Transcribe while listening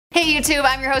Hey YouTube,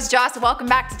 I'm your host Joss. Welcome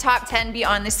back to Top 10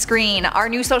 Beyond the Screen. Our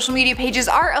new social media pages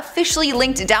are officially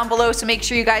linked down below, so make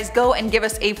sure you guys go and give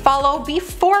us a follow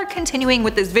before continuing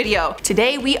with this video.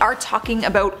 Today we are talking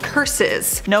about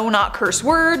curses. No, not curse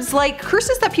words, like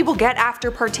curses that people get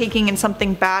after partaking in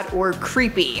something bad or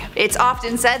creepy. It's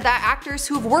often said that actors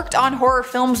who've worked on horror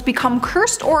films become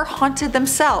cursed or haunted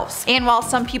themselves. And while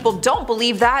some people don't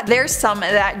believe that, there's some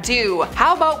that do.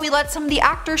 How about we let some of the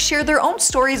actors share their own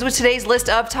stories with today's list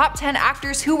of top 10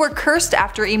 actors who were cursed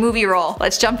after a movie role.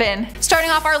 Let's jump in. Starting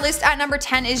off our list at number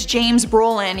 10 is James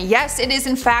Brolin. Yes, it is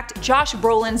in fact Josh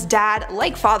Brolin's dad,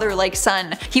 like father, like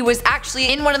son. He was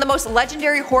actually in one of the most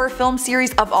legendary horror film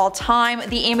series of all time,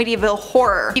 the Amityville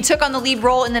Horror. He took on the lead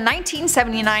role in the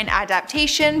 1979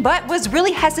 adaptation, but was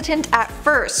really hesitant at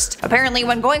first. Apparently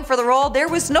when going for the role, there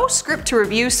was no script to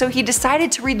review, so he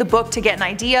decided to read the book to get an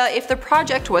idea if the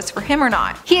project was for him or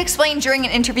not. He explained during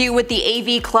an interview with the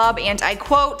AV Club, and I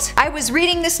quote, "I was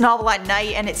reading this novel at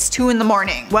night and it's 2 in the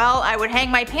morning. Well, I would hang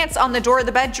my pants on the door of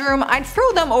the bedroom, I'd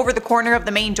throw them over the corner of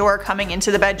the main door coming into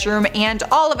the bedroom, and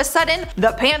all of a sudden,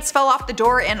 the pants fell off the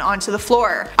door and onto the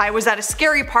floor. I was at a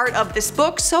scary part of this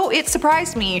book, so it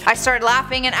surprised me. I started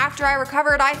laughing, and after I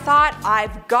recovered, I thought,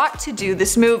 I've got to do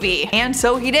this movie." And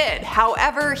so he did.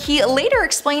 However, he later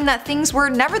explained that things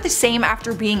were never the same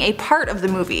after being a part of the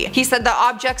movie. He said the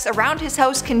objects around his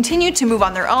house continued to move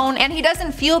on their own, and he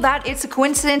doesn't feel that it's a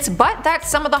coincidence, but that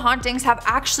some of the hauntings have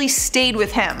actually stayed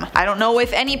with him. I don't know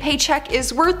if any paycheck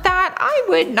is worth that. I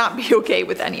would not be okay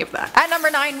with any of that. At number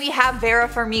 9 we have Vera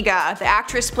Farmiga. The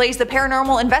actress plays the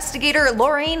paranormal investigator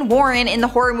Lorraine Warren in the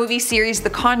horror movie series The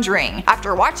Conjuring.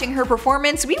 After watching her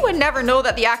performance, we would never know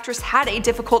that the actress had a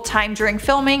difficult time during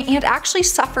filming and actually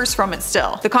suffers from it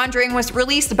still. The Conjuring was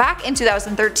released back in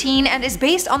 2013 and is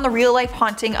based on the real-life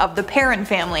haunting of the Perron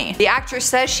family. The actress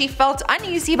says she felt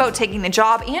uneasy about taking the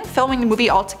job and filming the movie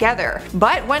altogether,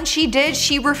 but when she did,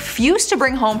 she refused to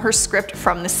bring home her script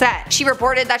from the set. She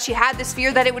reported that she had this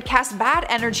fear that it would cast bad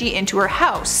energy into her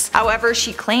house. However,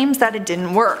 she claims that it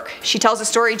didn't work. She tells a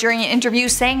story during an interview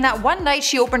saying that one night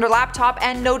she opened her laptop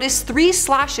and noticed 3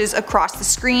 slashes across the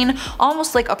screen,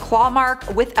 almost like a claw mark,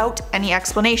 without any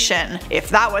explanation. If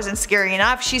that wasn't scary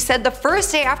enough, she said the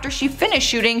first day after she finished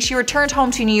shooting, she returned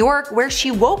home to New York, where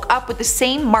she woke up with the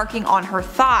same marking on her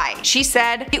thigh. She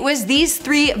said, "It was these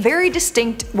 3 very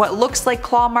distinct, what looks like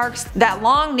claw marks that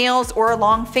long nails or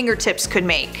long fingertips could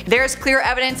make. There's clear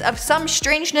evidence of some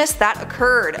strangeness that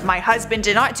occurred. My husband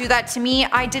did not do that to me.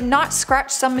 I did not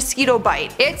scratch some mosquito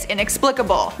bite. It's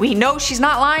inexplicable." We know she's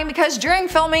not lying because during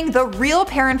filming, the real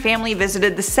Perron family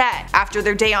visited the set. After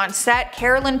their day on set,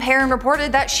 Carolyn Perron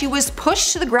reported that she was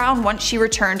pushed to the ground once she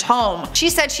returned home. She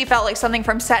said she felt like something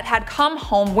from set had come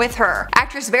home with her.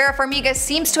 Actress Vera Farmiga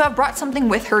seems to have brought something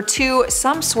with her too,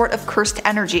 some sort of cursed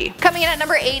energy. Coming in at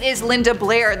number 8 is Linda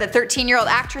Blair, the 13-year-old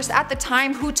actress at the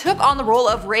time who took on the role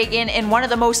of Regan in one of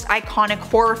the most iconic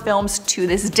horror films to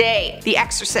this day, The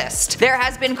Exorcist. There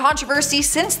has been controversy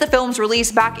since the film's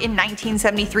release back in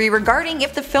 1973 regarding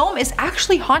if the film is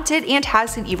actually haunted and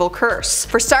has an evil curse.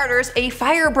 For starters, a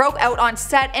fire broke out on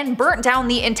set and burnt down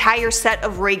the entire set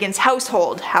of Regan's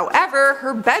household. However,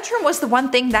 her bedroom was the one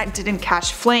thing that didn't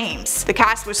catch flames. The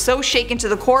cast was so shaken to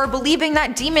the core, believing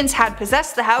that demons had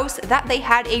possessed the house, that they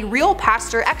had a real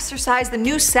pastor exorcise the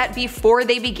new set before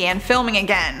they began filming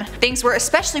again. Things were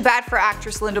especially bad for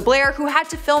actress Linda Blair, who had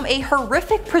to film a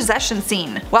horrific possession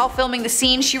scene. While filming the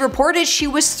scene, she reported she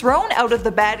was thrown out of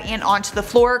the bed and onto the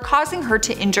floor, causing her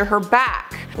to injure her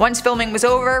back. Once filming was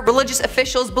over, religious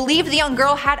officials believed the young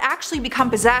girl had actually become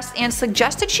possessed and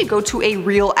suggested she go to a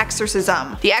real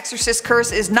exorcism. The Exorcist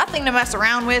curse is nothing to mess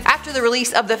around with. After the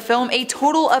release of the film, a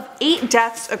total of 8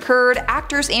 deaths occurred,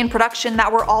 actors and production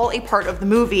that were all a part of the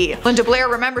movie. Linda Blair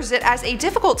remembers it as a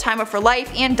difficult time of her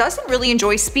life and doesn't really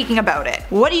enjoy speaking about it.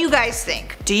 What do you guys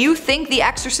think? Do you think the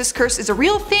Exorcist curse is a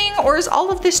real thing, or is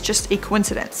all of this just a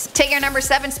coincidence? Taking our number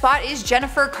 7 spot is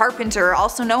Jennifer Carpenter,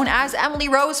 also known as Emily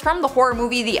Rose from the horror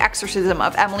movie The Exorcism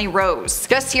of Emily Rose.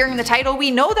 Just hearing the title,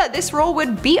 we know that this role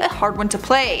would be a hard one to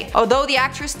play. Although the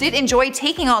actress did enjoy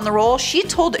taking on the role, she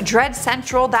told Dread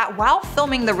Central that while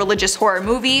filming the religious horror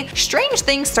movie, strange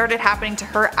things started happening to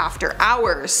her after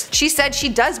hours. She said she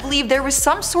does believe there was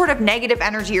some sort of negative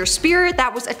energy or spirit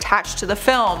that was attached to the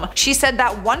film. She said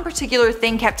that one particular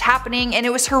thing kept happening, and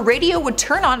it was her radio would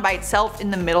turn on by itself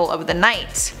in the middle of the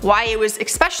night. Why it was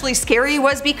especially scary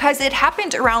was because it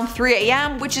happened around 3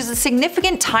 AM, which is a significant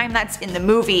significant time that's in the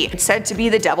movie. It's said to be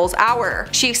the devil's hour.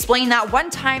 She explained that one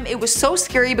time it was so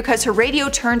scary because her radio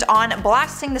turned on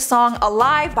blasting the song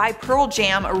Alive by Pearl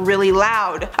Jam really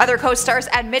loud. Other co-stars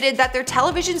admitted that their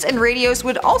televisions and radios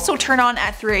would also turn on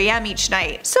at 3 AM each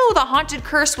night. So the haunted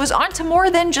curse was onto more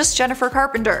than just Jennifer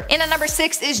Carpenter. In at number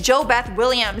 6 is JoBeth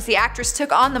Williams. The actress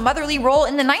took on the motherly role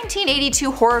in the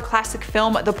 1982 horror classic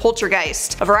film The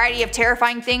Poltergeist. A variety of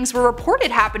terrifying things were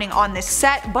reported happening on this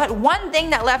set, but one thing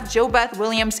that left JoBeth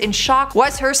Williams in shock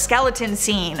was her skeleton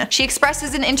scene. She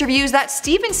expresses in interviews that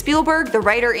Steven Spielberg, the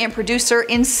writer and producer,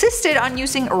 insisted on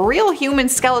using real human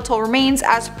skeletal remains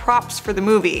as props for the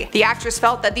movie. The actress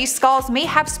felt that these skulls may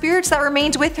have spirits that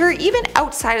remained with her even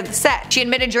outside of the set. She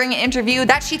admitted during an interview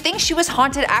that she thinks she was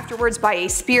haunted afterwards by a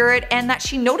spirit and that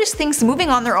she noticed things moving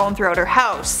on their own throughout her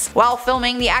house. While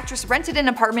filming, the actress rented an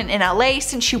apartment in LA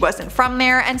since she wasn't from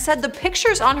there and said the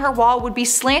pictures on her wall would be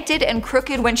slanted and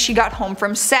crooked when she got home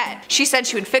from set. She said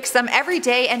she would fix them every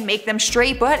day and make them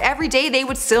straight, but every day they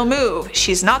would still move.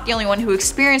 She's not the only one who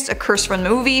experienced a curse from the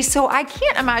movie, so I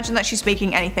can't imagine that she's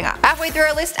making anything up. Halfway through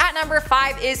our list at number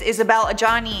 5 is Isabelle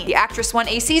Adjani. The actress won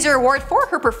a Caesar Award for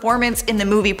her performance in the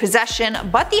movie Possession,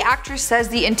 but the actress says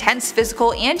the intense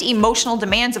physical and emotional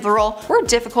demands of the role were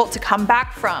difficult to come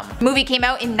back from. The movie came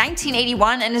out in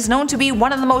 1981 and is known to be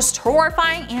one of the most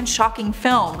horrifying and shocking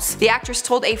films. The actress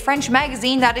told a French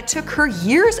magazine that it took her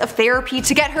years of therapy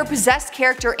to get her possessed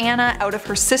character Anna out of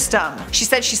her system. She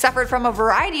said she suffered from a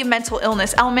variety of mental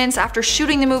illness ailments after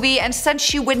shooting the movie and said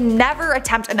she would never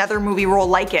attempt another movie role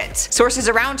like it. Sources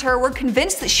around her were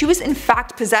convinced that she was in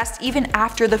fact possessed even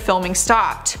after the filming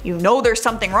stopped. You know there's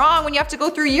something wrong when you have to go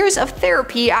through years of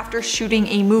therapy after shooting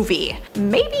a movie.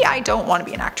 Maybe I don't want to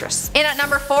be an actress. In at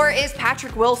number 4 is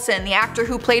Patrick Wilson, the actor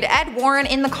who played Ed Warren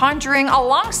in The Conjuring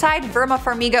alongside Verma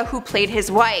Farmiga, who played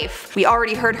his wife. We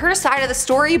already heard her side of the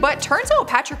story, but turns out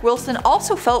Patrick Wilson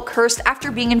also felt cursed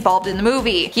after being involved in the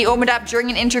movie. He opened up during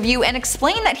an interview and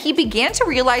explained that he began to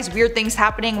realize weird things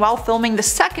happening while filming the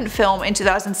second film in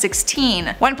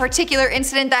 2016. One particular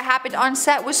incident that happened on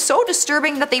set was so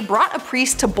disturbing that they brought a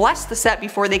priest to bless the set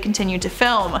before they continued to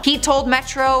film. He told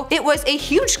Metro, "It was a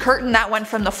huge curtain that went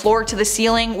from the floor to the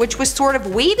ceiling, which was sort of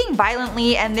waving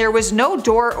violently, and there was no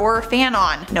door or a fan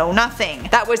on. No nothing.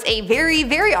 That was a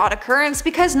very odd occurrence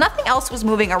because nothing else was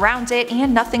moving around it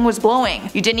and nothing was blowing.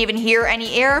 You didn't even hear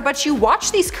any air, but you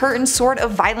watched these curtains sort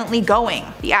of violently going."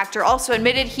 The actor also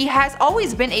admitted he has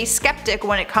always been a skeptic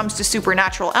when it comes to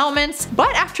supernatural elements,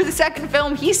 but after the second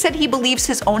film he said he believes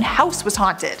his own house was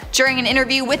haunted. During an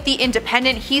interview with The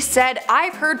Independent, he said,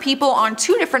 "I've heard people on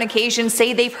 2 different occasions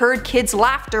say they've heard kids'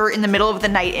 laughter in the middle of the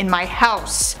night in my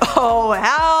house." Oh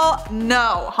hell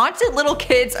no. Haunted little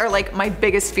kids are like my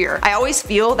biggest fear. I always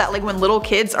feel that like when little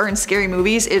kids are in scary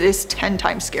movies, it is 10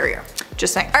 times scarier.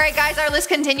 Just saying. Alright guys, our list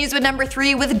continues with number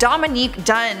 3 with Dominique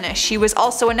Dunne. She was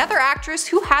also another actress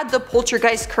who had the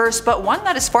poltergeist curse, but one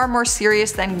that is far more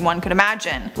serious than one could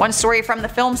imagine. One story from the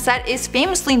film set is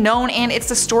famously known, and it's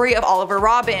the story of Oliver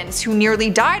Robbins, who nearly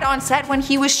died on set when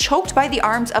he was choked by the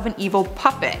arms of an evil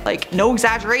puppet. Like, no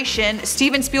exaggeration,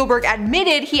 Steven Spielberg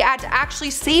admitted he had to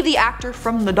actually save the actor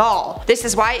from the doll. This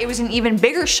is why it was an even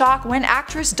bigger shock when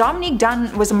actress Dominique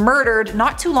Dunne was murdered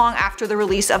not too long after the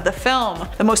release of the film.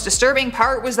 The most disturbing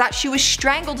part was that she was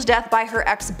strangled to death by her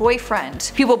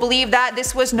ex-boyfriend. People believe that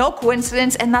this was no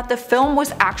coincidence and that the film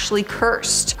was actually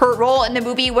cursed. Her role in the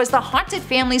movie was the haunted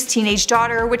family's teenage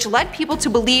daughter, which led people to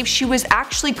believe she was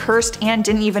actually cursed and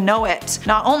didn't even know it.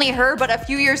 Not only her, but a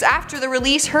few years after the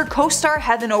release, her co-star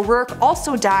Heather O'Rourke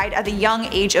also died at the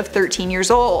young age of 13 years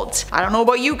old. I don't know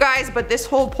about you guys, but this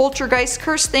whole poltergeist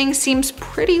curse thing seems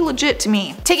pretty legit to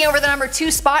me. Taking over the number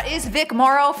 2 spot is Vic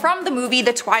Morrow from the movie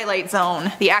The Twilight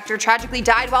Zone. The actor tragically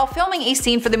died while filming a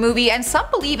scene for the movie, and some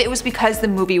believe it was because the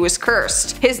movie was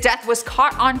cursed. His death was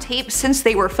caught on tape since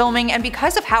they were filming, and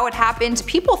because of how it happened,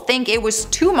 people think it was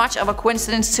too much of a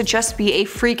coincidence to just be a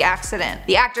freak accident.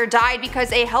 The actor died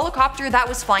because a helicopter that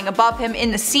was flying above him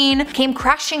in the scene came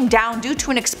crashing down due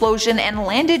to an explosion and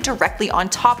landed directly on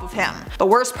top of him. The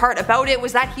worst part about it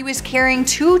was that he was carrying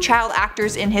 2 child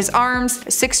actors in his arms,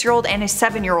 a 6-year-old and a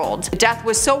 7-year-old. The death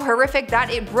was so horrific that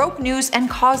it broke news and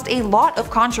caused a lot of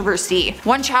controversy.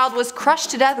 One child was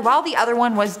crushed to death while the other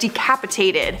one was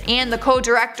decapitated, and the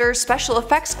co-director, special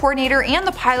effects coordinator, and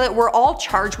the pilot were all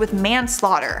charged with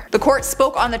manslaughter. The court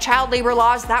spoke on the child labor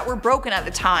laws that were broken at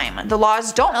the time. The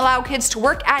laws don't allow kids to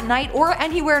work at night or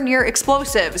anywhere near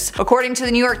explosives. According to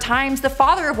the New York Times, the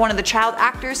father of one of the child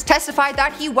actors testified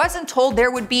that he wasn't told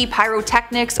there would be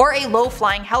pyrotechnics or a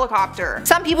low-flying helicopter.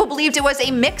 Some people believed it was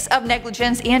a mix of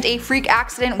negligence and a freak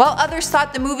accident, while others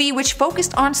thought the movie, which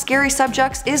focused on scary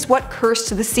subjects, is what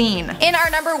cursed the scene. In our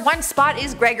number 1 spot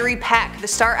is Gregory Peck, the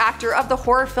star actor of the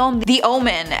horror film The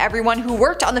Omen. Everyone who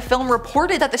worked on the film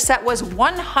reported that the set was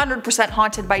 100%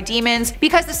 haunted by demons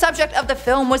because the subject of the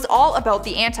film was all about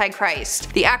the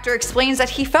Antichrist. The actor explains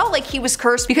that he felt like he was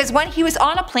cursed because when he was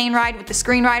on a plane ride with the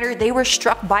screenwriter, they were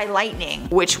struck by lightning,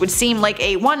 which would seem like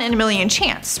a 1 in a million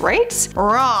chance, right?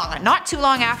 Wrong. Not too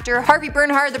long after, Harvey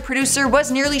Bernhard, the producer,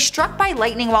 was nearly struck by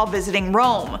lightning while visiting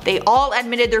Rome. They all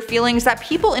admitted their feelings that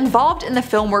people involved in the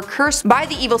film were cursed by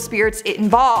the evil spirits it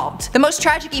involved. The most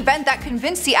tragic event that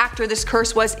convinced the actor this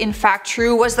curse was in fact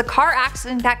true was the car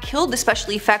accident that killed the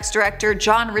special effects director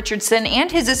John Richardson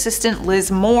and his assistant Liz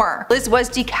Moore. Liz was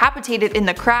decapitated in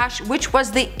the crash, which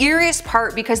was the eeriest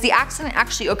part because the accident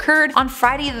actually occurred on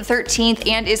Friday the 13th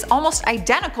and is almost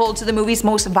identical to the movie's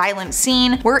most violent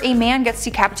scene, where a man gets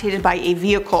decapitated by a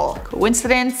vehicle.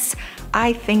 Coincidence?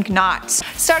 I think not.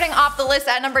 Starting off the list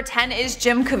at number 10 is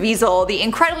Jim Caviezel. The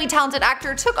incredibly talented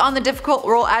actor took on the difficult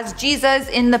role as Jesus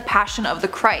in The Passion of the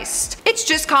Christ. It's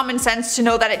just common sense to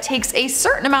know that it takes a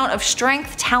certain amount of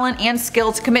strength, talent, and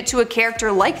skill to commit to a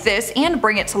character like this and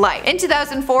bring it to life. In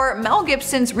 2004, Mel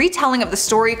Gibson's retelling of the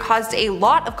story caused a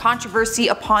lot of controversy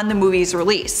upon the movie's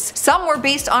release. Some were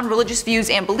based on religious views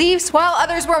and beliefs, while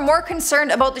others were more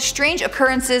concerned about the strange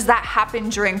occurrences that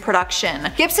happened during production.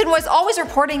 Gibson was always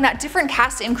reporting that different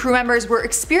cast and crew members were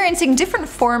experiencing different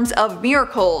forms of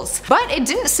miracles, but it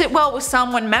didn't sit well with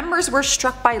some when members were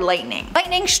struck by lightning.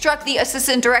 Lightning struck the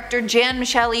assistant director Jan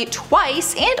Michelli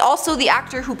twice, and also the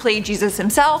actor who played Jesus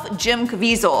himself, Jim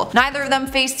Caviezel. Neither of them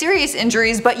faced serious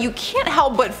injuries, but you can't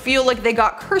help but feel like they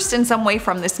got cursed in some way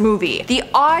from this movie. The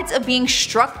odds of being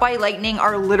struck by lightning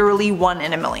are literally 1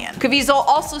 in a million. Caviezel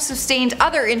also sustained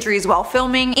other injuries while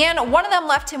filming, and one of them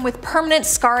left him with permanent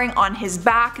scarring on his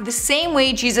back, the same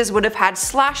way Jesus would have had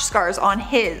slash scars on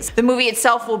his. The movie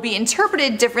itself will be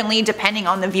interpreted differently depending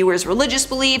on the viewer's religious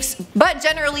beliefs, but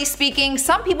generally speaking,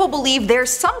 some people believe there's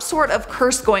some sort of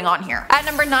curse going on here. At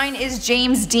number 9 is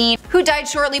James Dean, who died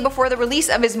shortly before the release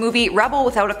of his movie Rebel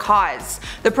Without a Cause.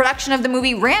 The production of the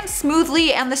movie ran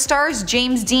smoothly, and the stars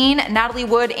James Dean, Natalie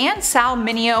Wood, and Sal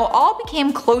Mineo all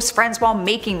became close friends while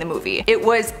making the movie. It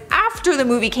was after the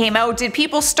movie came out did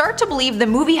people start to believe the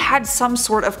movie had some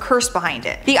sort of curse behind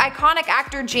it. The iconic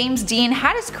actor James Dean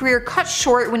had his career cut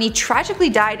short when he tragically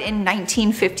died in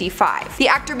 1955. The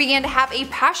actor began to have a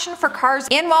passion for cars,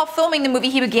 and while filming the movie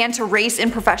he began to race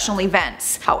in professional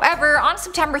events. However, on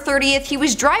September 30th he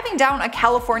was driving down a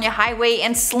California highway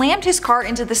and slammed his car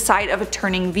into the side of a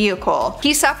turning vehicle.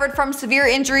 He suffered from severe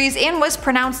injuries and was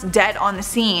pronounced dead on the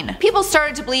scene. People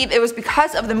started to believe it was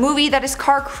because of the movie that his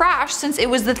car crashed, since it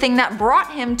was the thing that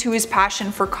brought him to his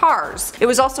passion for cars. It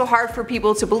was also hard for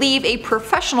people to believe a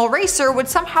professional racer would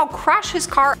somehow crash his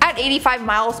car at 85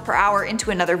 miles per hour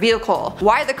into another vehicle.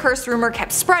 Why the curse rumor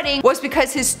kept spreading was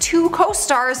because his 2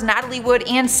 co-stars Natalie Wood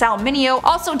and Sal Mineo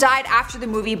also died after the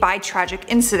movie by tragic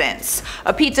incidents.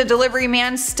 A pizza delivery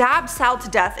man stabbed Sal to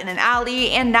death in an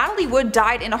alley, and Natalie Wood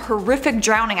died in a horrific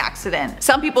drowning accident.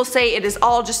 Some people say it is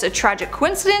all just a tragic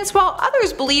coincidence, while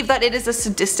others believe that it is a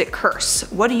sadistic curse.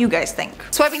 What do you guys think?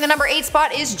 Swiping the number 8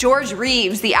 spot is George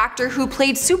Reeves, the actor who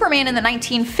played Superman in the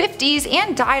 1950s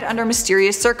and died under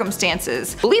mysterious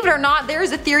circumstances. Believe it or not, there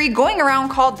is a theory going around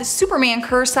called the Superman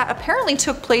curse that apparently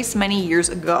took place many years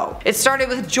ago. It started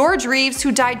with George Reeves,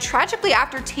 who died tragically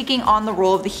after taking on the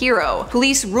role of the hero.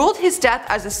 Police ruled his death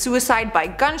as a suicide by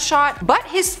gunshot, but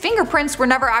his fingerprints were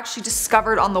never actually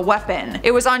discovered on the weapon.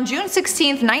 It was on June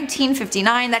 16,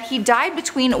 1959 that he died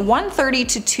between 1:30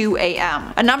 to 2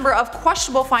 a.m. A number of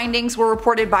questionable findings were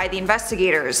reported by the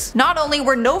investigators. Not only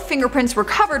were no fingerprints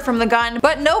recovered from the gun,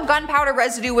 but no gunpowder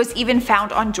residue was even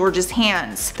found on George's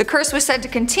hands. The curse was said to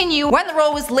continue when the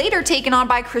role was later taken on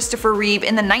by Christopher Reeve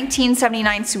in the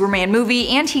 1979 Superman movie,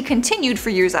 and he continued for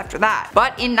years after that.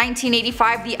 But in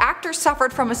 1985, the actor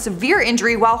suffered from a severe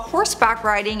injury while horseback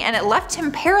riding, and it left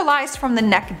him paralyzed from the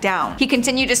neck down. He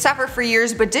continued to suffer for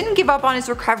years but didn't give up on his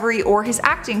recovery or his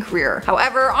acting career.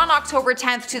 However, on October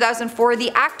 10, 2004,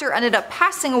 the actor ended up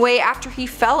passing away after he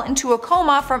fell into a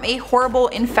coma from a horrible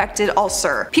infected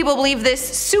ulcer. People believe this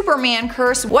Superman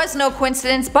curse was no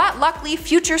coincidence, but luckily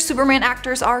future Superman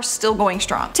actors are still going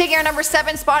strong. Taking our number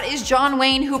 7 spot is John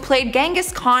Wayne, who played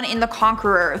Genghis Khan in The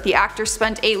Conqueror. The actor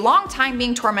spent a long time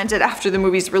being tormented after the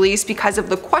movie's release because of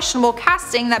the questionable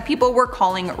casting that people were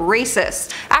calling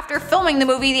racist. After filming the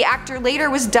movie, the actor later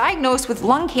was diagnosed with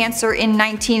lung cancer in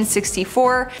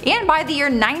 1964, and by the year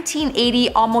 1980,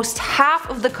 almost half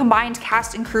of the combined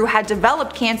cast and crew had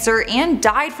developed cancer and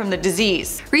died from the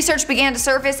disease. Research began to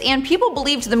surface and people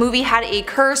believed the movie had a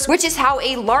curse, which is how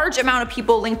a large amount of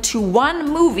people linked to one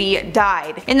movie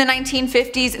died. In the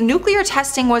 1950s, nuclear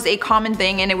testing was a common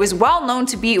thing and it was well known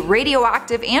to be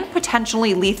radioactive and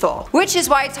potentially lethal, which is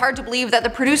why it's hard to believe that the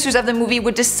producers of the movie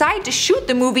would decide to shoot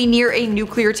the movie near a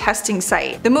nuclear testing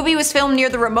site. The movie was filmed near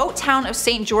the remote town of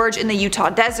St. George in the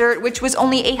Utah desert, which was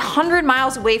only 100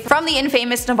 miles away from the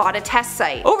infamous Nevada test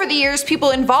site. Over the years, people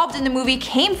involved in the movie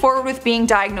came forward with being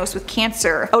diagnosed with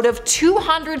cancer. Out of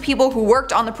 200 people who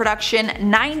worked on the production,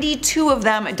 92 of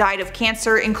them died of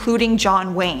cancer, including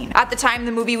John Wayne. At the time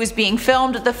the movie was being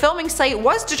filmed, the filming site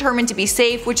was determined to be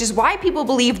safe, which is why people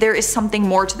believe there is something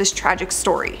more to this tragic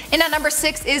story. And at number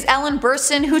 6 is Ellen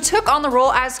Burstyn, who took on the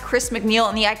role as Chris McNeil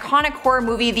in the iconic horror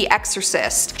movie The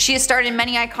Exorcist. She has starred in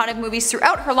many iconic movies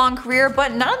throughout her long career,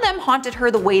 but none of them haunted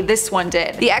her the way this one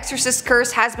did. The Exorcist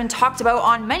curse has been talked about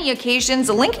on many occasions,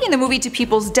 linking the movie to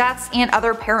people's deaths and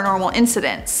other paranormal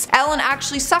incidents. Ellen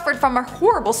actually suffered from a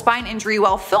horrible spine injury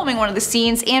while filming one of the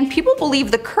scenes, and people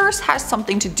believe the curse has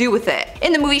something to do with it.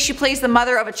 In the movie, she plays the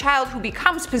mother of a child who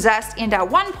becomes possessed, and at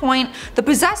one point, the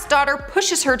possessed daughter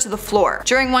pushes her to the floor.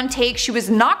 During one take, she was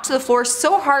knocked to the floor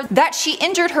so hard that she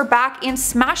injured her back and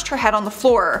smashed her head on the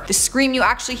floor. The scream you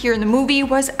actually hear in the movie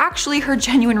was actually her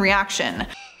genuine reaction.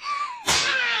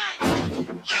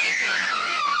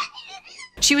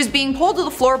 She was being pulled to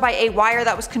the floor by a wire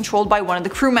that was controlled by one of the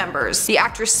crew members. The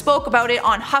actress spoke about it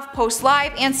on HuffPost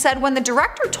Live and said when the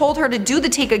director told her to do the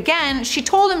take again, she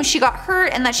told him she got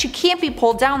hurt and that she can't be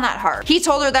pulled down that hard. He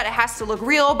told her that it has to look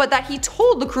real, but that he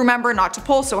told the crew member not to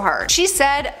pull so hard. She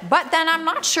said, "But then I'm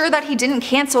not sure that he didn't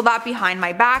cancel that behind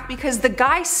my back because the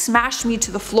guy smashed me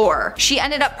to the floor." She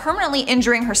ended up permanently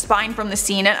injuring her spine from the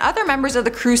scene, and other members of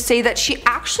the crew say that she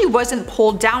actually wasn't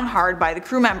pulled down hard by the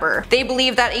crew member. They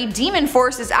believe that a demon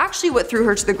force is actually what threw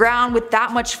her to the ground with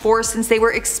that much force, since they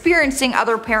were experiencing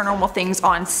other paranormal things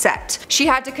on set. She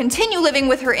had to continue living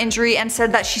with her injury and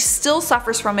said that she still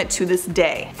suffers from it to this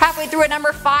day. Halfway through at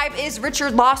number 5 is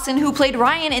Richard Lawson, who played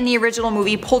Ryan in the original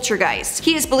movie Poltergeist.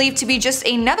 He is believed to be just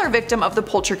another victim of the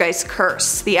Poltergeist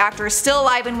curse. The actor is still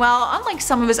alive and well, unlike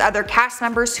some of his other cast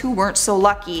members who weren't so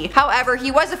lucky. However,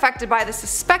 he was affected by the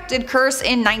suspected curse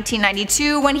in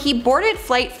 1992 when he boarded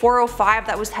flight 405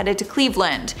 that was headed to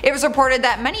Cleveland. It was reported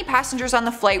that many passengers on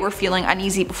the flight were feeling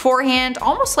uneasy beforehand,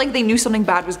 almost like they knew something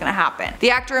bad was going to happen.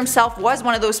 The actor himself was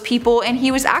one of those people, and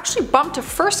he was actually bumped to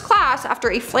first class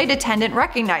after a flight attendant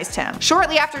recognized him.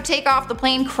 Shortly after takeoff, the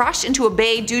plane crashed into a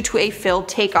bay due to a failed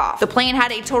takeoff. The plane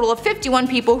had a total of 51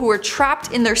 people who were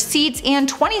trapped in their seats, and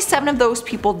 27 of those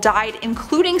people died,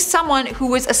 including someone who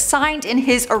was assigned in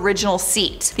his original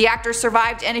seat. The actor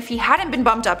survived, and if he hadn't been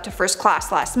bumped up to first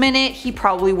class last minute, he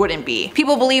probably wouldn't be.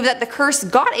 People believe that the curse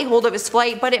got a hold of his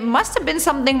flight, but it must have been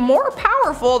something more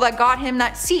powerful that got him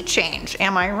that seat change.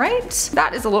 Am I right?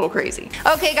 That is a little crazy.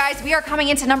 Okay guys, we are coming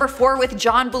into number 4 with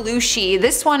John Belushi.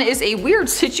 This one is a weird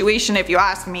situation if you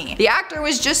ask me. The actor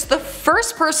was just the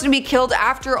first person to be killed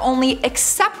after only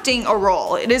accepting a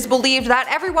role. It is believed that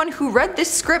everyone who read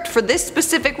this script for this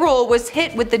specific role was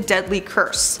hit with the deadly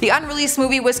curse. The unreleased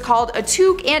movie was called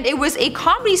Atuk, and it was a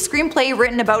comedy screenplay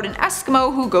written about an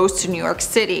Eskimo who goes to New York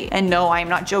City. And no, I am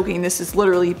not joking, this is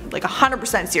literally like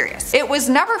 100% serious. It was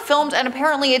never filmed, and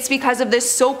apparently it's because of this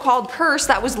so-called curse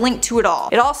that was linked to it all.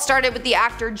 It all started with the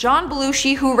actor John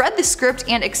Belushi, who read the script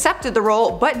and accepted the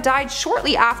role, but died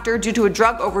shortly after due to a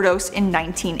drug overdose in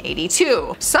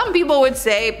 1982. Some people would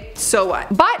say, so what?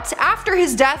 But after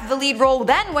his death, the lead role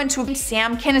then went to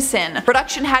Sam Kinison.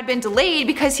 Production had been delayed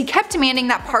because he kept demanding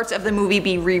that parts of the movie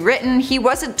be rewritten. He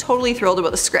wasn't totally thrilled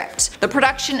about the script. The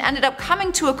production ended up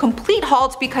coming to a complete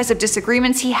halt because of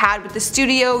disagreements he had with the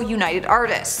studio United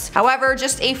Artists. However,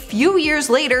 just a few years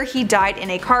later, he died in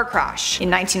a car crash. In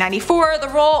 1994, the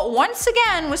role once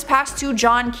again was passed to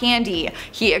John Candy.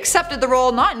 He accepted the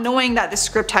role not knowing that the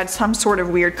script had some sort of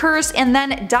weird curse, and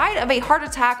then died of a heart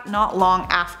attack not long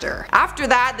after. After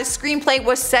that, the screenplay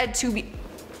was said to be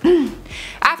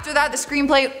After that,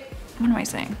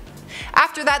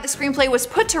 the screenplay was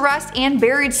put to rest and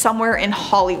buried somewhere in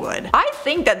Hollywood. I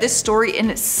think that this story in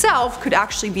itself could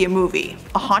actually be a movie.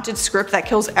 A haunted script that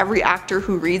kills every actor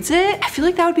who reads it? I feel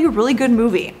like that would be a really good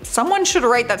movie. Someone should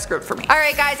write that script for me.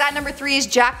 Alright guys, at number 3 is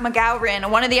Jack McGowran,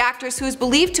 one of the actors who is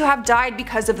believed to have died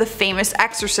because of the famous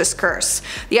Exorcist curse.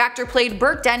 The actor played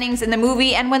Burt Dennings in the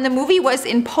movie, and when the movie was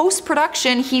in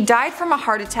post-production, he died from a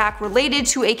heart attack related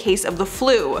to a case of the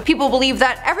flu. People believe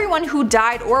that everyone who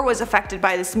died or was affected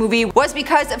by this movie movie was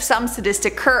because of some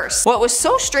sadistic curse. What was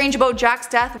so strange about Jack's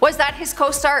death was that his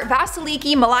co-star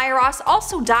Vasiliki Malairos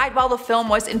also died while the film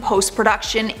was in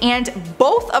post-production, and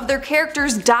both of their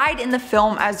characters died in the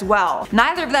film as well.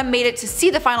 Neither of them made it to see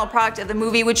the final product of the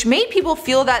movie, which made people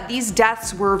feel that these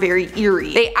deaths were very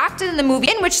eerie. They acted in the movie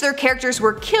in which their characters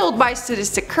were killed by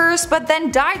sadistic curse, but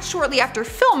then died shortly after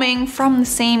filming from the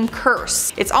same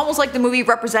curse. It's almost like the movie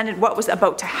represented what was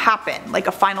about to happen, like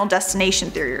a Final Destination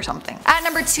theory or something. At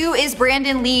number 2 is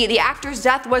Brandon Lee. The actor's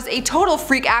death was a total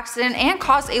freak accident and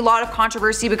caused a lot of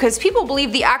controversy because people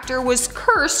believe the actor was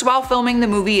cursed while filming the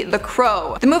movie The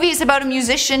Crow. The movie is about a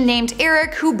musician named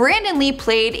Eric, who Brandon Lee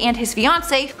played, and his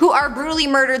fiancée, who are brutally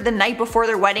murdered the night before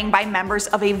their wedding by members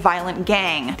of a violent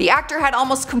gang. The actor had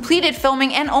almost completed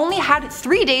filming and only had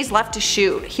 3 days left to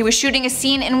shoot. He was shooting a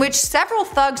scene in which several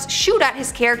thugs shoot at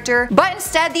his character, but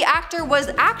instead the actor was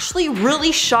actually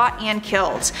really shot and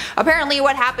killed. Apparently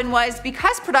what happened was,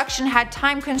 because production had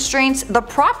time constraints, the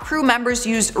prop crew members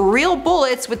used real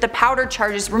bullets with the powder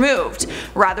charges removed,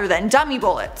 rather than dummy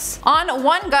bullets. On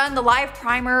one gun, the live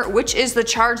primer, which is the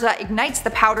charge that ignites the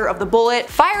powder of the bullet,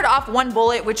 fired off one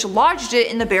bullet which lodged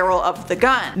it in the barrel of the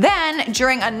gun. Then,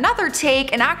 during another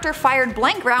take, an actor fired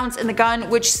blank rounds in the gun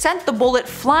which sent the bullet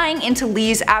flying into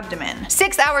Lee's abdomen.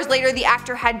 6 hours later, the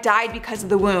actor had died because of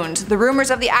the wound. The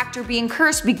rumors of the actor being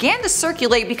cursed began to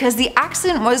circulate because the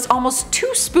accident was almost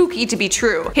too spooky to be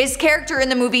true. His character in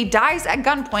the movie dies at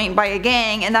gunpoint by a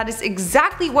gang, and that is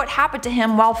exactly what happened to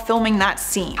him while filming that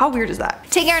scene. How weird is that?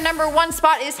 Taking our number 1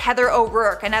 spot is Heather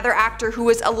O'Rourke, another actor who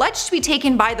was alleged to be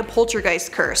taken by the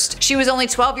Poltergeist curse. She was only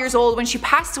 12 years old when she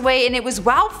passed away, and it was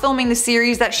while filming the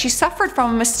series that she suffered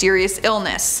from a mysterious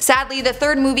illness. Sadly, the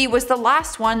third movie was the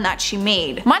last one that she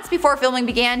made. Months before filming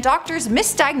began, doctors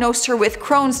misdiagnosed her with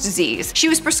Crohn's disease. She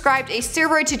was prescribed a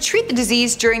steroid to treat the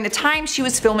disease during the time she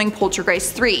was filming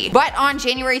Poltergeist 3. But on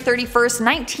January 31st,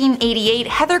 1988,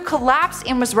 Heather collapsed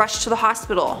and was rushed to the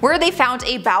hospital, where they found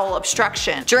a bowel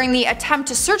obstruction. During the attempt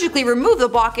to surgically remove the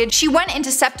blockage, she went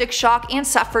into septic shock and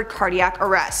suffered cardiac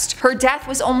arrest. Her death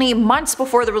was only months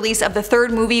before the release of the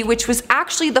third movie, which was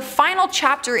actually the final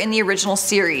chapter in the original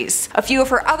series. A few of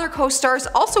her other co-stars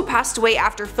also passed away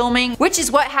after filming, which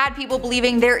is what had people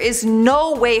believing there is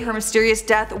no way her mysterious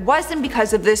death wasn't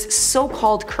because of this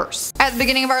so-called curse. At the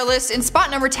beginning of our list, in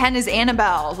spot number 10 is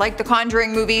Annabelle. Like the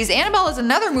Conjuring movies, Annabelle is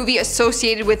another movie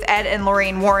associated with Ed and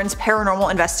Lorraine Warren's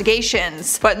paranormal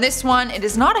investigations. But in this one, it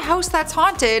is not a house that's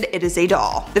haunted, it is a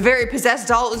doll. The very possessed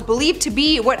doll is believed to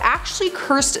be what actually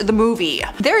cursed the movie.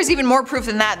 There is even more proof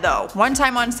than that though. One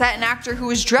time on set, an actor who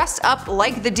was dressed up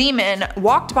like the demon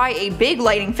walked by a big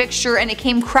lighting fixture and it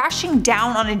came crashing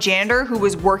down on a janitor who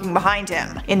was working behind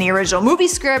him. In the original movie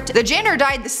script, the janitor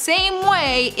died the same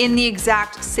way in the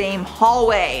exact same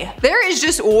hallway. There is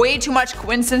just way too much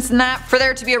coincidence in that for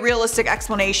there to be a realistic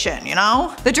explanation, you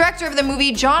know? The director of the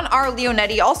movie, John R.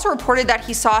 Leonetti, also reported that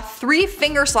he saw 3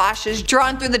 finger slashes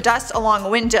drawn through the dust along a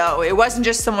window. It wasn't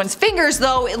just someone's fingers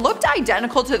though, it looked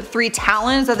identical to the 3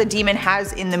 talons that the demon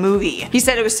has in the movie. He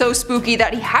said it was so spooky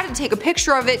that he had to take a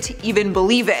picture of it to even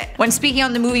believe it. When speaking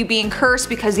on the movie being cursed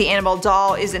because the Annabelle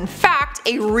doll is in fact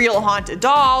a real haunted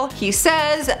doll, he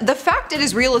says, "The fact it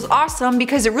is real is awesome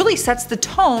because it really sets the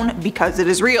tone because it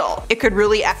is real. It could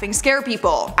really effing scare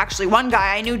people. Actually, one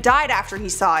guy I knew died after he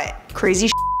saw it. Crazy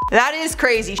shit. That is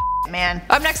crazy shit, man."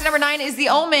 Up next at number 9 is The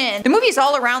Omen. The movie is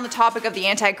all around the topic of the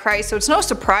Antichrist, so it's no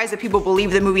surprise that people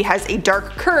believe the movie has a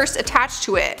dark curse attached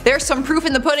to it. There's some proof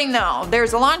in the pudding though.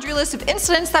 There's a laundry list of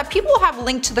incidents that people have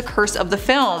linked to the curse of the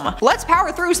film. Let's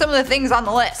power through some of the things on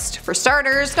the list. For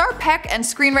starters, star Peck and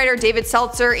screenwriter David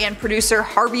Seltzer and producer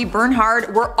Harvey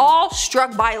Bernhard were all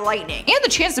struck by lightning, and the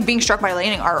chances of being struck by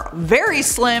lightning are very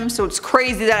slim, so it's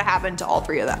crazy that it happened to all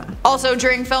 3 of them. Also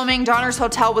during filming, Donner's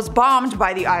hotel was bombed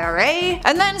by the IRA,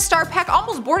 and then star Peck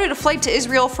almost boarded a flight to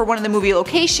Israel for one of the movie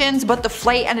locations, but the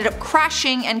flight ended up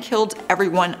crashing and killed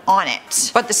everyone on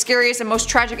it. But the scariest and most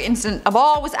tragic incident of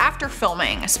all was after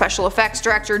filming. Special effects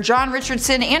director John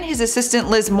Richardson and his assistant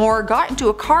Liz Moore got into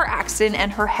a car accident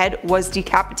and her head was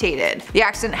decapitated. The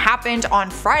accident happened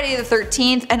on Friday the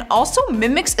 13th and also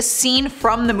mimics a scene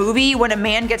from the movie when a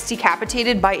man gets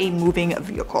decapitated by a moving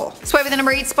vehicle. Swiping the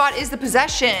number 8 spot is The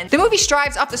Possession. The movie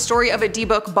strives off the story of a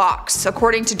D-book box.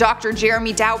 According to Dr.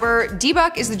 Jeremy Dow, Zauber,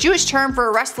 debuk is the Jewish term for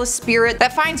a restless spirit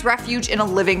that finds refuge in a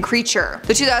living creature.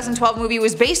 The 2012 movie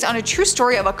was based on a true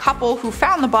story of a couple who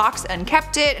found the box and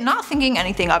kept it, not thinking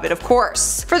anything of it, of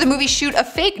course. For the movie shoot, a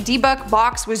fake debuk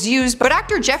box was used, but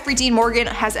actor Jeffrey Dean Morgan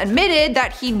has admitted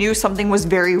that he knew something was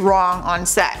very wrong on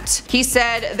set. He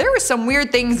said, "There was some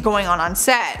weird things going on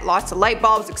set. Lots of light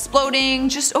bulbs exploding,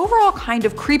 just overall kind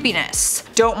of creepiness.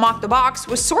 Don't mock the box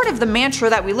was sort of the mantra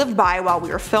that we lived by while we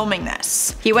were filming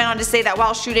this." He went on to say that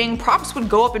while shooting, props would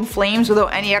go up in flames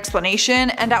without any explanation,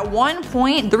 and at one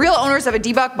point, the real owners of a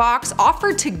debuk box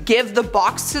offered to give the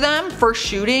box to them for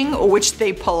shooting, which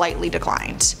they politely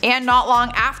declined. And not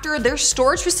long after, their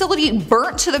storage facility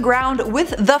burnt to the ground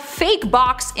with the fake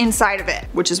box inside of it,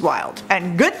 which is wild.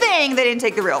 And good thing they didn't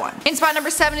take the real one. In spot number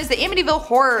 7 is the Amityville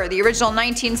Horror. The original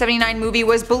 1979 movie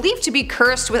was believed to be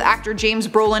cursed, with actor James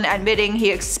Brolin admitting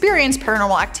he experienced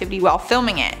paranormal activity while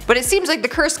filming it. But it seems like the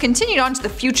curse continued on to the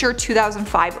future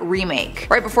 2005 remake.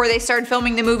 Right before they started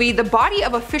filming the movie, the body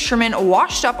of a fisherman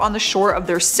washed up on the shore of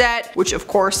their set, which of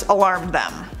course alarmed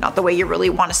them. Not the way you really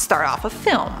want to start off a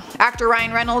film. Actor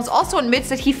Ryan Reynolds also admits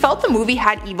that he felt the movie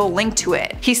had evil linked to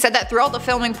it. He said that throughout the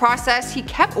filming process, he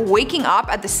kept waking up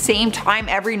at the same time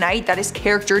every night that his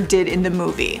character did in the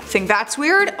movie. Think that's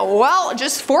weird? Well,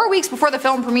 just 4 weeks before the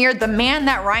film premiered, the man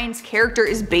that Ryan's character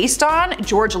is based on,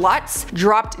 George Lutz,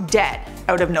 dropped dead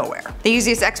out of nowhere. The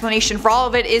easiest explanation for all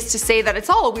of it is to say that it's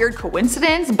all a weird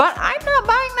coincidence, but I'm not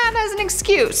buying that as an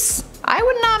excuse. I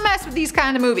would not mess with these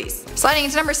kind of movies. Sliding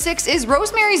into number 6 is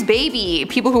Rosemary's Baby.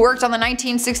 People who worked on the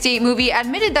 1968 movie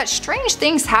admitted that strange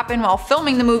things happened while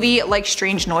filming the movie, like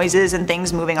strange noises and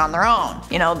things moving on their own.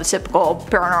 You know, the typical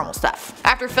paranormal stuff.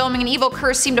 After filming, an evil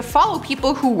curse seemed to follow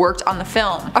people who worked on the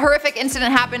film. A horrific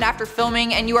incident happened after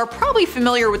filming, and you are probably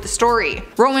familiar with the story.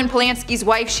 Roman Polanski's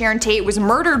wife Sharon Tate was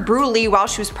murdered brutally while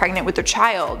she was pregnant with their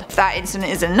child. If that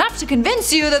incident is enough to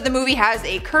convince you that the movie has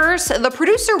a curse, the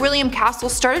producer William Castle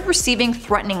started receiving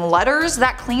threatening letters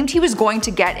that claimed he was going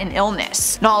to get an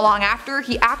illness. Not long after,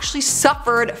 he actually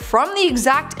suffered from the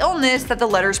exact illness that the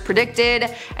letters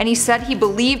predicted, and he said he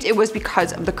believed it was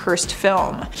because of the cursed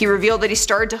film. He revealed that he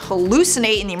started to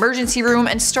hallucinate in the emergency room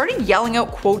and started yelling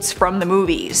out quotes from the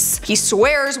movies. He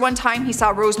swears one time he saw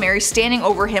Rosemary standing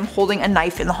over him holding a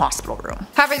knife in the hospital room.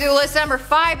 Halfway through the list, number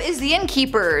 5 is The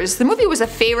Innkeepers. The movie was a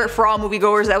favorite for all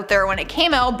moviegoers out there when it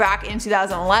came out back in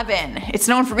 2011. It's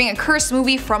known for being a cursed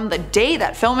movie from the day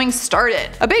that filming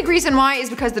started. A big reason why is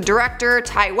because the director,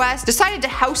 Ty West, decided to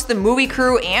house the movie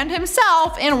crew and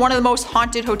himself in one of the most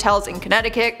haunted hotels in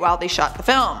Connecticut while they shot the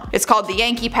film. It's called the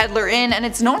Yankee Peddler Inn, and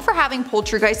it's known for having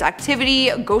poltergeist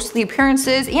activity, ghostly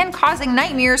appearances, and causing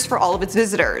nightmares for all of its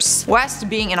visitors. West,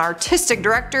 being an artistic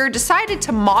director, decided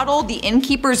to model the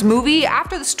Innkeepers movie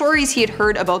after the stories he had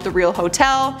heard about the real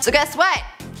hotel. So guess what?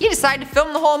 He decided to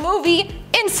film the whole movie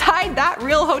inside that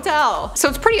real hotel. So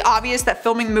it's pretty obvious that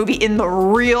filming the movie in the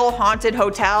real haunted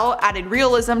hotel added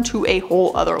realism to a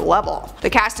whole other level. The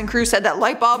cast and crew said that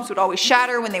light bulbs would always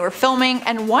shatter when they were filming,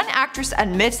 and one actress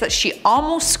admits that she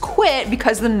almost quit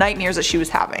because of the nightmares that she was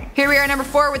having. Here we are at number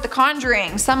 4 with The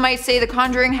Conjuring. Some might say The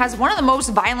Conjuring has one of the most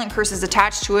violent curses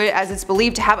attached to it, as it's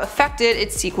believed to have affected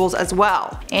its sequels as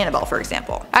well. Annabelle, for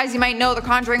example. As you might know, The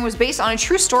Conjuring was based on a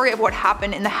true story of what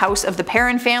happened in the house of the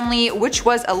Perron family, which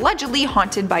was allegedly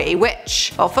haunted by a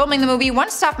witch. While filming the movie, one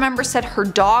staff member said her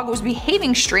dog was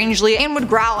behaving strangely and would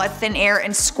growl at thin air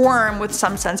and squirm with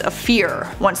some sense of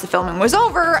fear. Once the filming was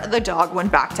over, the dog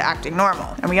went back to acting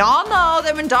normal. And we all know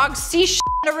that when dogs see shit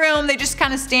in a room, they just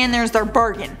kind of stand there as their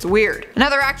bargain. It's weird.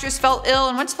 Another actress felt ill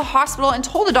and went to the hospital and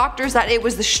told the doctors that it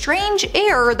was the strange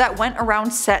air that went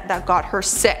around set that got her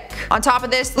sick. On top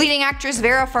of this, leading actress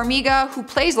Vera Farmiga, who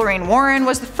plays Lorraine Warren,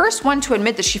 was the first one to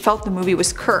admit that she felt the movie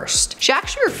was cursed. She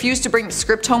actually refused to bring the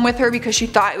script home with her because she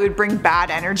thought it would bring bad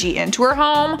energy into her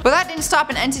home, but that didn't stop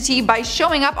an entity by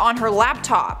showing up on her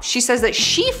laptop. She says that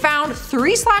she found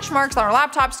 3 slash marks on her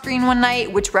laptop screen one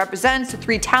night, which represents the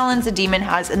 3 talons a demon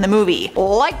has in the movie,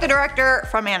 like the director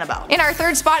from Annabelle. In our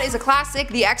 3rd spot is a classic,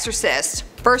 The Exorcist.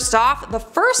 First off, the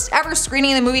first ever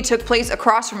screening of the movie took place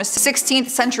across from a 16th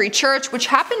century church which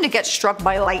happened to get struck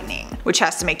by lightning, which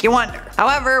has to make you wonder.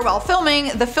 However, while filming,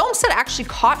 the film set actually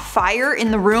caught fire in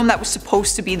the room that was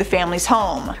supposed to be the family's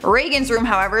home. Reagan's room,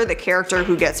 however, the character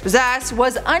who gets possessed,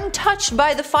 was untouched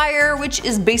by the fire, which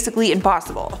is basically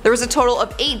impossible. There was a total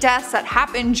of 8 deaths that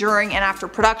happened during and after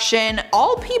production,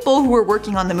 all people who were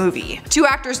working on the movie. 2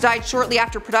 actors died shortly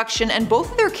after production, and both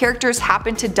of their characters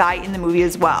happened to die in the movie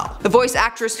as well. The voice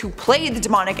actress who played the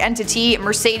demonic entity,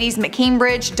 Mercedes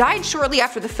McCambridge, died shortly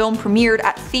after the film premiered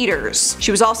at theaters.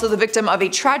 She was also the victim victim of a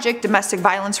tragic domestic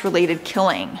violence related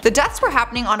killing. The deaths were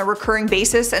happening on a recurring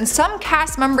basis, and some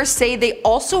cast members say they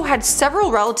also had several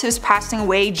relatives passing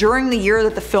away during the year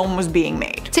that the film was being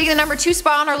made. Taking the number 2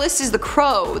 spot on our list is The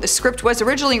Crow. The script was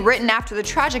originally written after the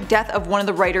tragic death of one of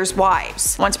the writer's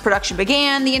wives. Once production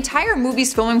began, the entire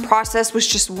movie's filming process was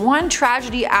just one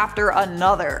tragedy after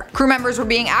another. Crew members were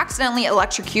being accidentally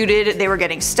electrocuted, they were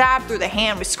getting stabbed through the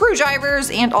hand with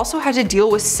screwdrivers, and also had to deal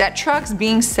with set trucks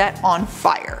being set on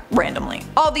fire randomly.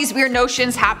 All these weird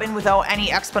notions happened without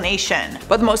any explanation.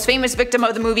 But the most famous victim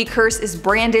of the movie curse is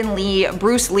Brandon Lee,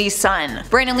 Bruce Lee's son.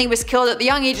 Brandon Lee was killed at the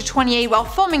young age of 28 while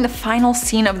filming the final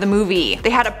scene of the movie. They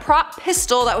had a prop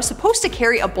pistol that was supposed to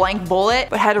carry a blank bullet,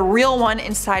 but had a real one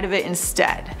inside of it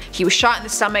instead. He was shot in the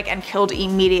stomach and killed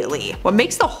immediately. What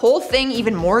makes the whole thing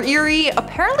even more eerie,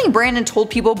 apparently Brandon told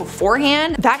people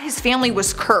beforehand that his family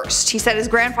was cursed. He said his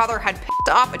grandfather had pissed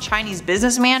off a Chinese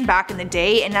businessman back in the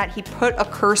day and that he put a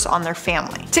curse on their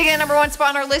family. Taking the number 1 spot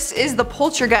on our list is The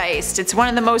Poltergeist. It's one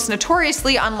of the most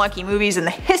notoriously unlucky movies in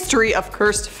the history of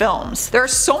cursed films. There are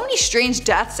so many strange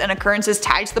deaths and occurrences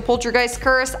tied to the Poltergeist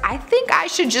curse, I think I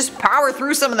should just power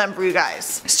through some of them for you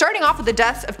guys. Starting off with the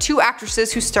deaths of 2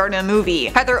 actresses who starred in the movie.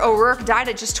 Heather O'Rourke died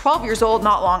at just 12 years old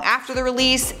not long after the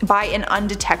release by an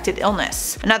undetected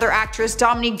illness. Another actress,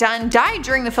 Dominique Dunn, died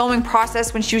during the filming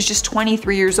process when she was just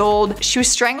 23 years old. She was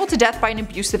strangled to death by an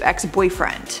abusive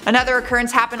ex-boyfriend. Another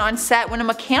occurrence happened on set when a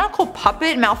mechanical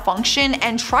puppet malfunctioned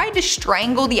and tried to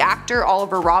strangle the actor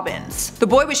Oliver Robbins. The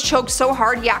boy was choked so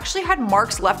hard he actually had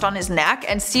marks left on his neck,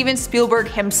 and Steven Spielberg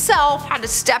himself had to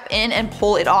step in and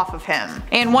pull it off of him.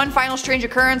 And one final strange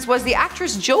occurrence was the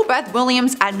actress Jo Beth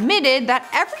Williams admitted that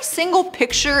every single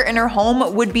picture in her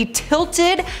home would be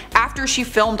tilted after she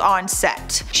filmed on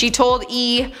set. She told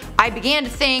E! "I began to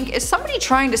think, is somebody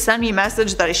trying to send me a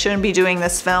message that I shouldn't be doing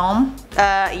this film?"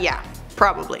 Yeah.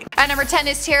 Probably. At number 10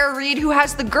 is Tara Reid, who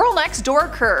has the girl next door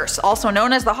curse, also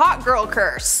known as the hot girl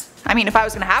curse. I mean, if I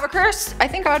was gonna have a curse, I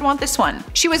think I would want this one.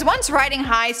 She was once riding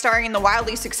high, starring in the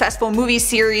wildly successful movie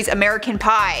series American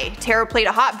Pie. Tara played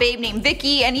a hot babe named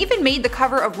Vicky and even made the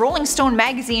cover of Rolling Stone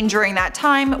magazine during that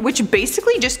time, which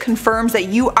basically just confirms that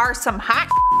you are some hot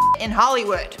in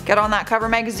Hollywood. Get on that cover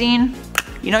magazine.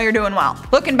 You know you're doing well.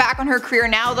 Looking back on her career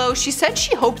now though, she said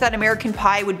she hoped that American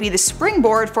Pie would be the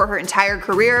springboard for her entire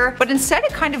career, but instead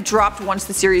it kind of dropped once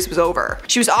the series was over.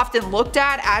 She was often looked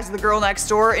at as the girl next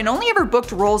door and only ever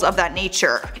booked roles of that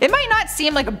nature. It might not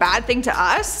seem like a bad thing to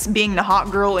us, being the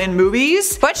hot girl in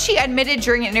movies, but she admitted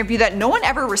during an interview that no one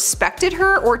ever respected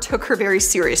her or took her very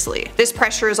seriously. This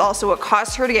pressure is also what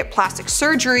caused her to get plastic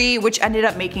surgery, which ended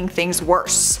up making things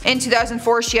worse. In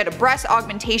 2004, she had a breast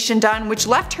augmentation done, which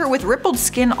left her with rippled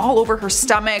skin all over her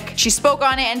stomach. She spoke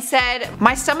on it and said,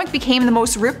 "My stomach became the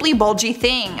most ripply bulgy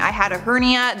thing. I had a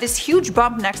hernia, this huge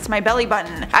bump next to my belly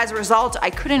button. As a result, I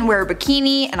couldn't wear a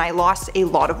bikini and I lost a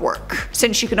lot of work."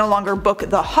 Since she could no longer book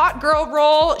the hot girl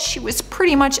role, she was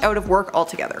pretty much out of work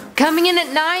altogether. Coming in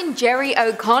at 9, Jerry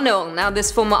O'Connell. Now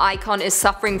this former icon is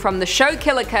suffering from the show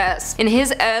killer curse. In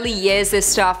his early years, this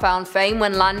star found fame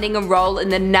when landing a role in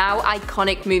the now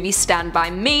iconic movie Stand By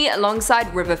Me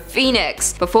alongside River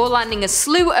Phoenix, before landing a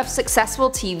slew of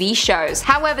successful TV shows.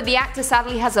 However, the actor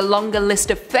sadly has a longer list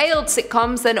of failed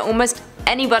sitcoms than almost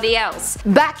anybody else.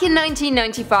 Back in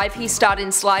 1995, he starred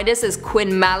in Sliders as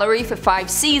Quinn Mallory for 5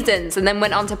 seasons, and then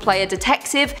went on to play a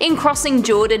detective in Crossing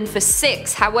Jordan for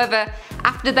 6. However,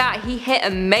 after that, he hit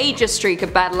a major streak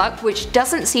of bad luck, which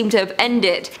doesn't seem to have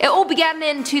ended. It all began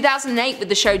in 2008 with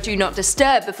the show Do Not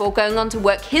Disturb, before going on to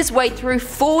work his way through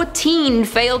 14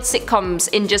 failed sitcoms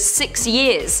in just 6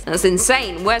 years. That's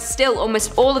insane, where still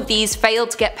almost all of these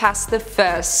failed to get past the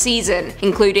first season,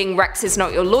 including Rex Is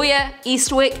Not Your Lawyer,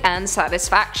 Eastwick, and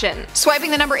Satisfaction.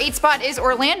 Swiping the number 8 spot is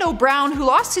Orlando Brown, who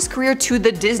lost his career to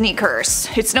the Disney curse.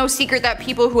 It's no secret that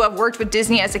people who have worked with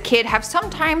Disney as a kid have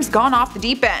sometimes gone off the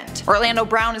deep end. Orlando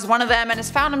Brown is one of them and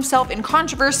has found himself in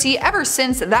controversy ever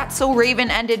since That's So Raven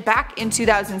ended back in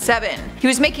 2007. He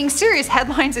was making serious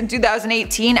headlines in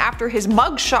 2018 after his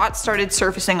mugshot started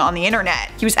surfacing on the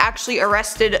internet. He was actually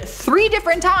arrested 3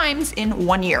 different times in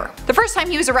 1 year. The first time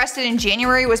he was arrested in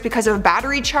January was because of a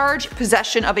battery charge,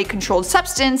 possession of a controlled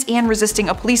substance, and resisting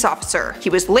a police officer. He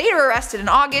was later arrested in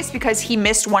August because he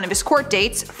missed one of his court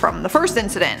dates from the first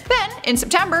incident. Then, in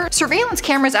September, surveillance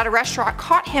cameras at a restaurant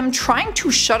caught him trying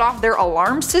to shut off their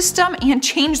alarm system and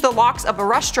change the locks of a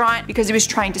restaurant because he was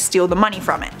trying to steal the money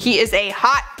from it. He is a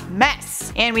hot mess.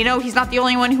 movies. And we know he's not the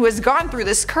only one who has gone through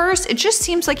this curse, it just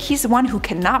seems like he's the one who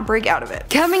cannot break out of it.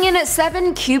 Coming in at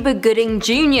 7, Cuba Gooding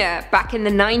Jr. Back in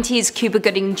the 90s, Cuba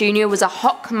Gooding Jr. was a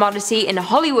hot commodity in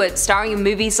Hollywood, starring in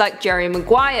movies like Jerry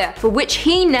Maguire, for which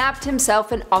he nabbed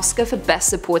himself an Oscar for Best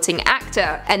Supporting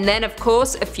Actor. And then of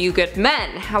course, A Few Good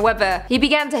Men. However, he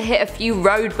began to hit a few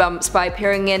road bumps by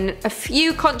appearing in a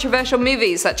few controversial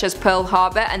movies such as Pearl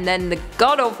Harbor and then the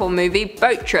god-awful movie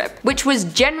Boat Trip, which was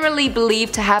generally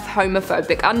believed to have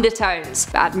homophobic undertones.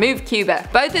 Bad move, Cuba.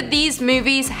 Both of these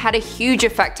movies had a huge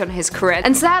effect on his career,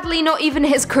 and sadly not even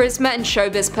his charisma and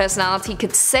showbiz personality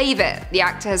could save it. The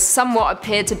actor has somewhat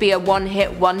appeared to be a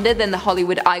one-hit wonder than the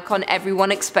Hollywood icon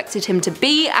everyone expected him to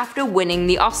be after winning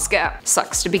the Oscar.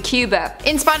 Sucks to be Cuba.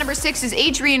 In spot number 6 is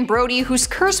Adrian Brody, who's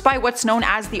cursed by what's known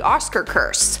as the Oscar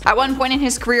curse. At one point in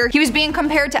his career, he was being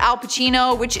compared to Al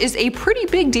Pacino, which is a pretty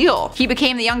big deal. He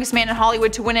became the youngest man in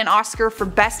Hollywood to win an Oscar for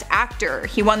Best Actor.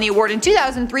 He won the award in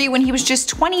 2003 when he was just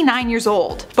 29 years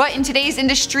old. But in today's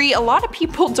industry, a lot of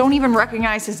people don't even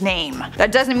recognize his name.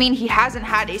 That doesn't mean he hasn't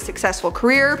had a successful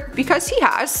career, because he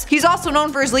has. He's also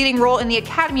known for his leading role in the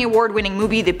Academy Award winning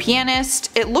movie The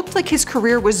Pianist. It looked like his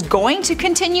career was going to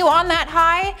continue on that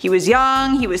high. He was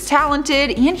young, he was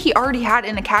talented, and he already had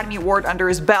an Academy Award under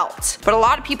his belt. But a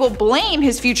lot of people blame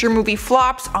his future movie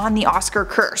flops on the Oscar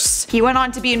curse. He went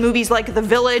on to be in movies like The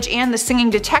Village and The Singing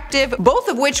Detective, both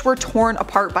of which were torn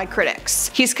apart by critics.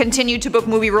 He's continued to book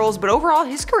movie roles, but overall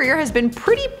his career has been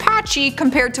pretty patchy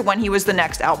compared to when he was the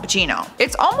next Al Pacino.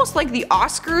 It's almost like the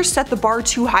Oscars set the bar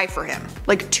too high for him,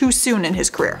 like too soon in his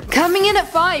career. Coming in at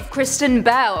 5, Kristen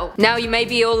Bell. Now you may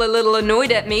be all a little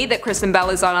annoyed at me that Kristen Bell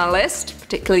is on our list,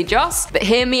 particularly Joss, but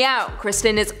hear me out.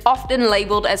 Kristen is often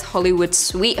labelled as Hollywood's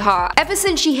sweetheart, ever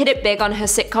since she hit it big on her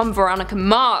sitcom Veronica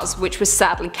Mars, which was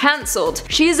sadly cancelled.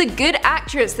 She is a good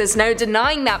actress, there's no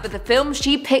denying that, but the films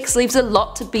she picks leaves a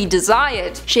lot to be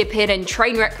desired. She appeared in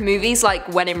train wreck movies like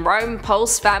When in Rome,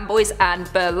 Pulse, Fanboys,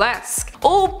 and Burlesque,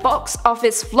 all box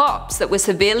office flops that were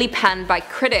severely panned by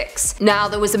critics. Now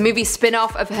there was a movie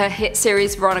spin-off of her hit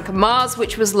series Veronica Mars,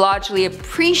 which was largely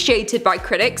appreciated by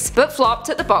critics, but flopped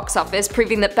at the box office,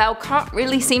 proving that Belle can't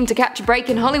really seem to catch a break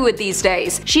in Hollywood these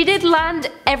days. She did land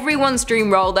everyone's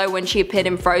dream role though when she appeared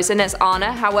in Frozen as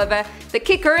Anna, however, the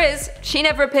kicker is, she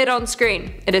never appeared on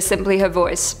screen. It is simply her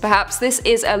voice. Perhaps this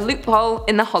is a loophole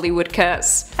in the Hollywood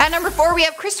curse. At number 4 we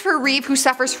have Christopher Reeve, who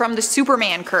suffers from the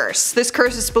Superman curse. This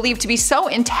curse is believed to be so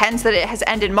intense that it has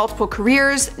ended multiple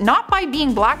careers, not by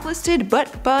being blacklisted,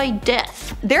 but by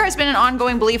death. There has been an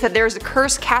ongoing belief that there is a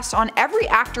curse cast on every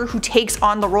actor who takes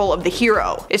on the role of the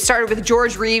hero. It started with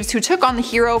George Reeves, who took on the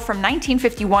hero from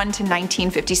 1951 to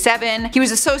 1957. He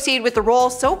was associated with the role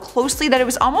so closely that it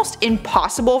was almost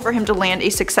impossible for him to land a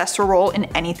successful role in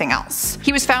anything else.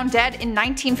 He was found dead in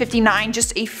 1959,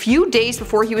 just a few days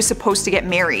before he was supposed to get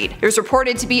married. It was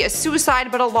reported to be a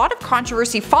suicide, but a lot of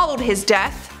controversy followed his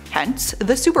death, hence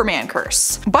the Superman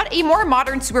curse. But a more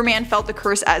modern Superman felt the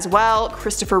curse as well,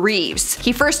 Christopher Reeves.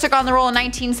 He first took on the role in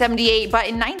 1978, but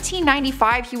in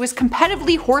 1995 he was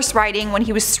competitively horse riding when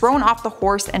he was thrown off the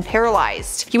horse and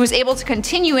paralyzed. He was able to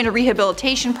continue in a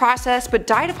rehabilitation process, but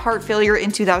died of heart failure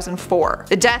in 2004.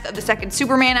 The death of the second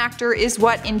Superman actor is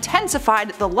what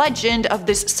intensified the legend of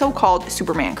this so-called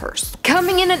Superman curse.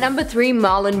 Coming in at number 3,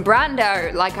 Marlon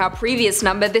Brando. Like our previous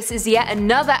number, this is yet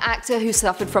another actor who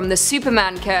suffered from the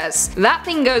Superman curse. That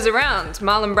thing goes around.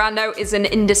 Marlon Brando is an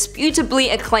indisputably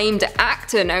acclaimed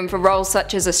actor known for roles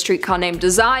such as A Streetcar Named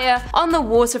Desire, On the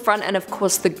Waterfront, and of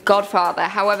course The Godfather.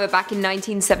 However, back in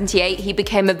 1978 he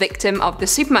became a victim of the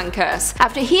Superman curse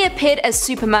after he appeared as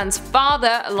Superman's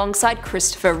father alongside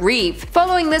Christopher Reeve.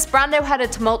 Following this, Brando had a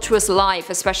tumultuous life,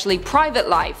 especially private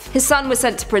life. His son was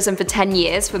sent to prison for 10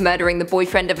 years for murdering the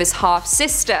boyfriend of his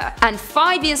half-sister, and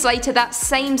 5 years later that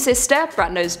same sister,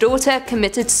 Brando's daughter,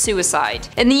 committed suicide.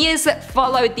 In the years that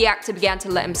followed, the actor began to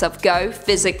let himself go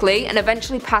physically and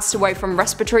eventually passed away from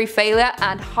respiratory failure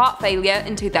and heart failure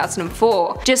in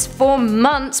 2004, just 4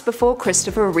 months before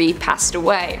Christopher Reeve passed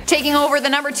away. Taking over the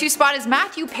number 2 spot is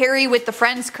Matthew Perry with the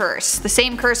Friends curse. The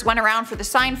same curse went around for the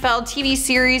Seinfeld TV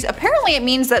series. Apparently it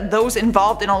means that those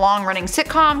involved in a long-running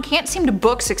sitcom can't seem to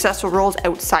book successful roles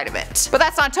outside of it. But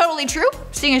that's not totally true,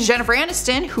 seeing as Jennifer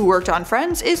Aniston, who worked on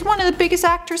Friends, is one of the biggest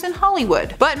actors in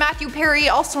Hollywood. But Matthew Perry,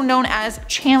 also known as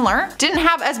Chandler, didn't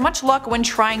have as much luck when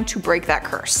trying to break that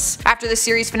curse. After the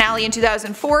series finale in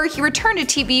 2004, he returned to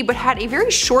TV but had a very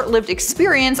short-lived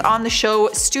experience on the show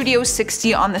Studio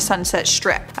 60 on the Sunset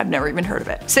Strip. I've never even heard of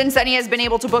it. Since then he has been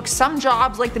able to book some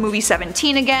jobs like the movie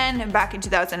 17 again, back in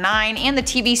 2009, and the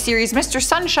TV series Mr.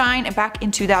 Sunshine back in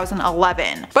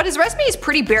 2011. But his resume is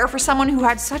pretty bare for someone who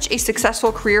had such a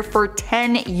successful career for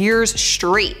 10 years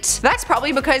straight. That's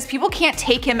probably because people can't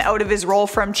take him out of his role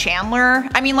from Chandler.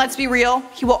 I mean, let's be real,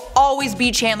 he will always be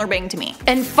Chandler Bing to me.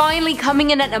 And finally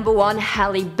coming in at number 1,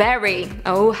 Halle Berry.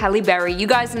 Oh, Halle Berry. You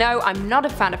guys know I'm not a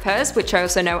fan of hers, which I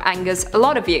also know angers a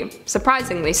lot of you.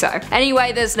 Surprisingly so.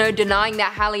 Anyway, there's no denying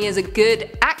that Halle is a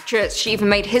good actress. She even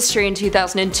made history in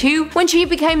 2002 when she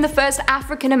became the first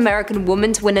African-American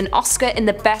woman to win an Oscar in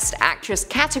the Best Actress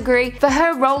category for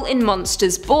her role in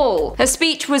Monsters Ball. Her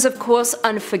speech was of course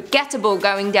unforgettable,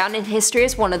 going down in history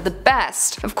as one of the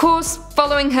best. Of course,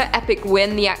 following her epic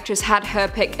win, the actress had her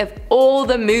pick of all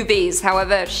the movies.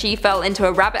 However, she fell into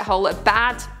a rabbit hole of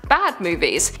bad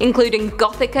movies, including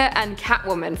Gothica and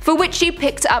Catwoman, for which she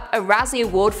picked up a Razzie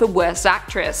Award for Worst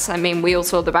Actress. I mean, we all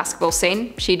saw the basketball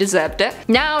scene, she deserved it.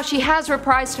 Now, she has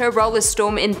reprised her role as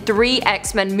Storm in 3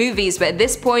 X-Men movies, but at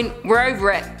this point, we're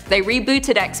over it. They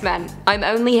rebooted X-Men. I'm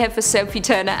only here for Sophie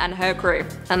Turner and her crew,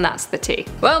 and that's the tea.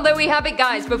 Well, there we have it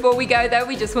guys. Before we go though,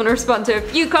 we just want to respond to a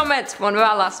few comments from one of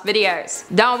our last videos.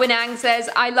 Darwin Ang says,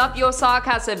 I love your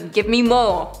sarcasm, give me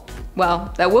more.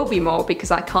 Well, there will be more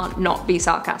because I can't not be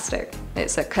sarcastic.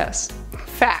 It's a curse.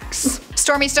 Facts.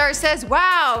 Stormy Star says,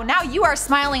 wow, now you are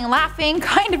smiling and laughing,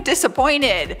 kind of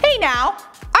disappointed. Hey now,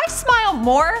 I smile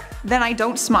more than I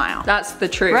don't smile. That's the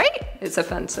truth. Right? It's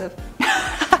offensive.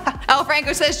 El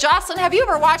Franco says, Jocelyn, have you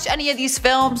ever watched any of these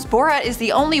films? Borat is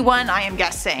the only one I am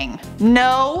guessing.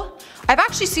 No, I've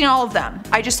actually seen all of them.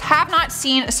 I just have not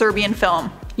seen a Serbian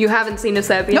film. You haven't seen a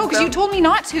Serbian film? No, because you told me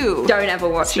not to. Don't ever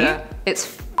watch it.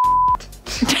 It's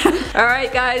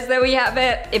Alright guys, there we have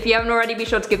it. If you haven't already, be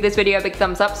sure to give this video a big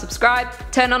thumbs up, subscribe,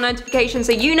 turn on notifications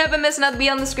so you never miss another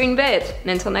Beyond the Screen vid.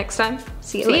 And until next time,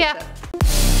 see you later.